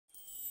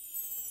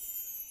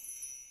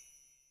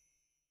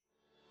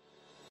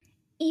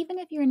Even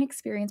if you're an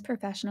experienced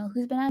professional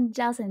who's been on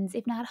dozens,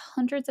 if not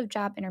hundreds of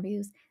job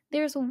interviews,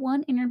 there's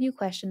one interview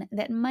question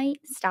that might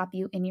stop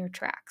you in your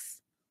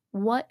tracks.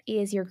 What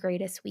is your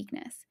greatest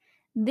weakness?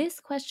 This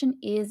question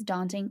is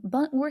daunting,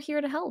 but we're here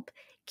to help.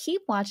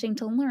 Keep watching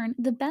to learn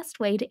the best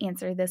way to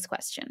answer this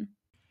question.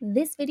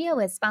 This video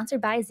is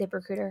sponsored by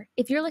ZipRecruiter.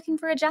 If you're looking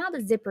for a job,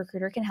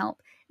 ZipRecruiter can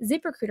help.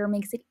 ZipRecruiter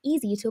makes it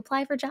easy to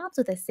apply for jobs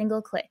with a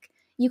single click.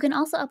 You can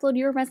also upload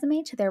your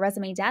resume to their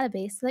resume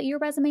database so that your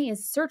resume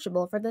is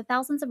searchable for the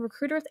thousands of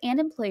recruiters and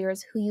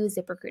employers who use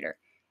ZipRecruiter.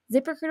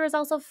 ZipRecruiter is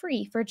also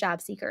free for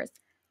job seekers.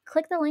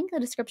 Click the link in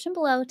the description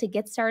below to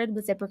get started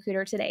with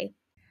ZipRecruiter today.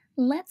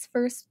 Let's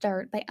first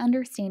start by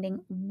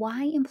understanding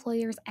why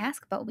employers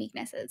ask about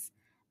weaknesses.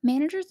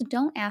 Managers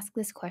don't ask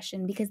this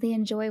question because they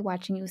enjoy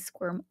watching you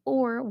squirm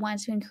or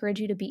want to encourage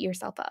you to beat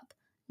yourself up.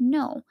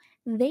 No,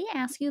 they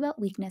ask you about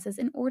weaknesses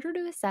in order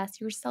to assess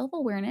your self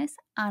awareness,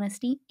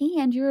 honesty,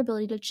 and your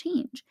ability to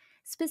change.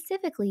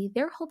 Specifically,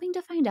 they're hoping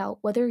to find out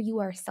whether you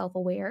are self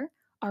aware,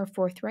 are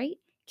forthright,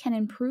 can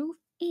improve,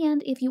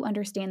 and if you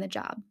understand the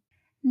job.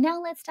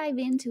 Now let's dive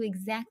into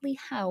exactly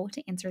how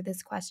to answer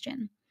this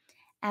question.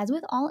 As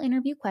with all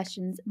interview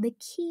questions, the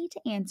key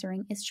to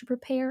answering is to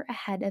prepare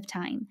ahead of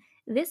time.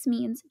 This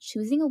means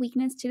choosing a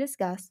weakness to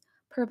discuss,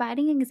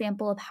 providing an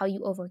example of how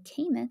you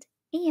overcame it,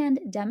 and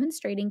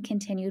demonstrating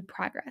continued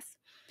progress.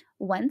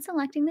 When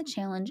selecting the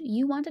challenge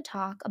you want to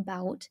talk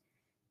about,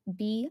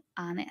 be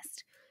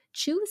honest.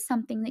 Choose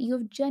something that you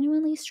have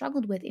genuinely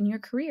struggled with in your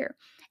career.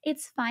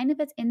 It's fine if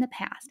it's in the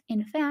past.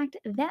 In fact,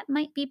 that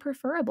might be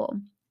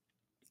preferable,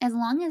 as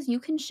long as you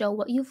can show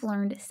what you've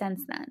learned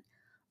since then.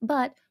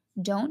 But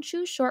don't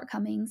choose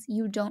shortcomings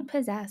you don't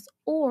possess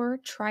or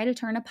try to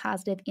turn a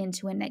positive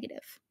into a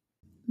negative.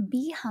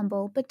 Be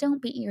humble, but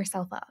don't beat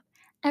yourself up.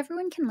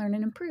 Everyone can learn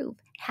and improve.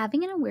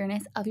 Having an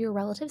awareness of your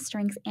relative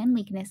strengths and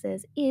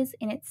weaknesses is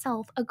in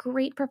itself a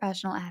great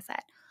professional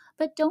asset.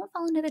 But don't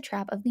fall into the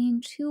trap of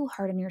being too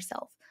hard on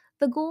yourself.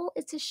 The goal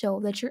is to show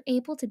that you're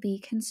able to be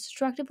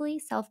constructively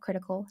self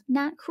critical,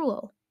 not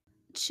cruel.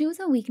 Choose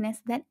a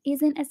weakness that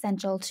isn't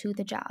essential to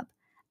the job.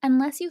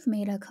 Unless you've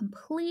made a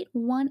complete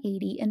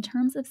 180 in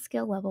terms of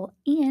skill level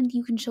and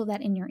you can show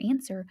that in your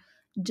answer,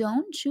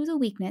 don't choose a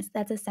weakness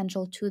that's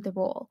essential to the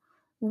role.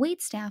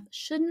 Wait staff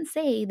shouldn't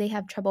say they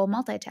have trouble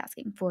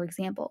multitasking, for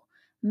example.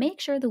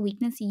 Make sure the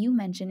weakness you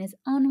mention is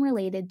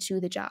unrelated to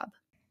the job.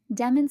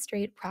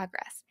 Demonstrate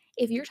progress.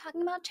 If you're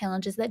talking about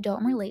challenges that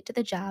don't relate to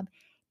the job,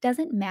 does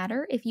it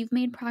matter if you've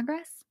made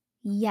progress?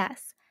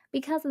 Yes,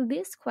 because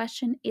this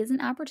question is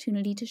an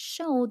opportunity to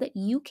show that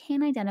you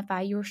can identify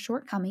your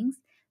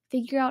shortcomings,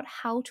 figure out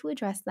how to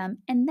address them,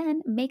 and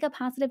then make a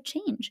positive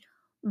change.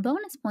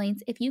 Bonus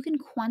points if you can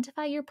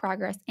quantify your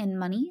progress in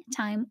money,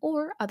 time,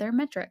 or other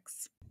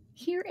metrics.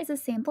 Here is a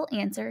sample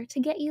answer to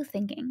get you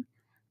thinking.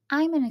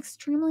 I'm an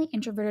extremely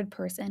introverted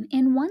person.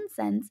 In one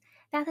sense,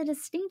 that's a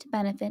distinct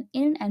benefit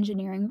in an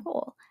engineering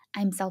role.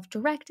 I'm self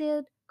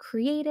directed,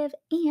 creative,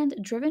 and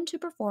driven to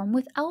perform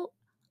without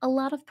a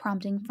lot of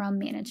prompting from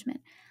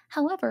management.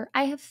 However,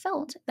 I have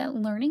felt that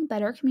learning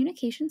better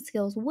communication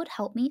skills would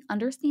help me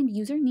understand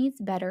user needs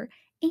better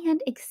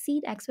and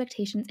exceed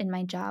expectations in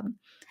my job.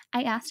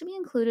 I asked to be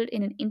included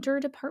in an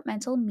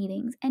interdepartmental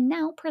meetings and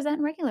now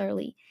present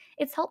regularly.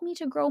 It's helped me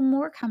to grow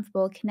more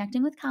comfortable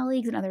connecting with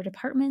colleagues in other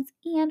departments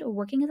and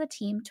working as a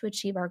team to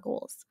achieve our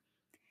goals.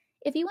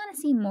 If you want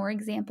to see more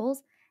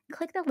examples,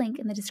 click the link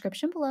in the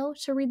description below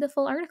to read the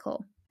full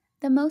article.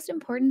 The most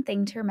important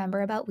thing to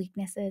remember about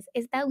weaknesses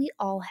is that we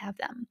all have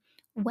them.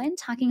 When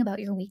talking about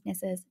your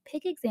weaknesses,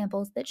 pick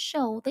examples that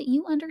show that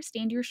you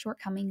understand your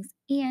shortcomings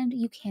and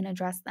you can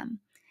address them.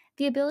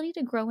 The ability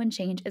to grow and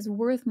change is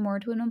worth more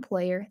to an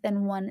employer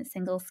than one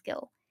single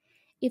skill.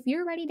 If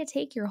you're ready to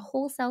take your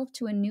whole self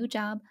to a new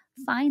job,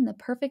 find the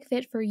perfect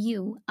fit for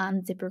you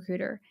on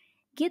ZipRecruiter.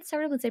 Get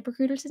started with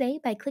ZipRecruiter today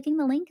by clicking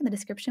the link in the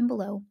description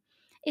below.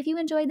 If you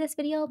enjoyed this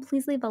video,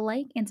 please leave a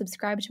like and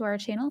subscribe to our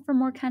channel for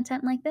more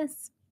content like this.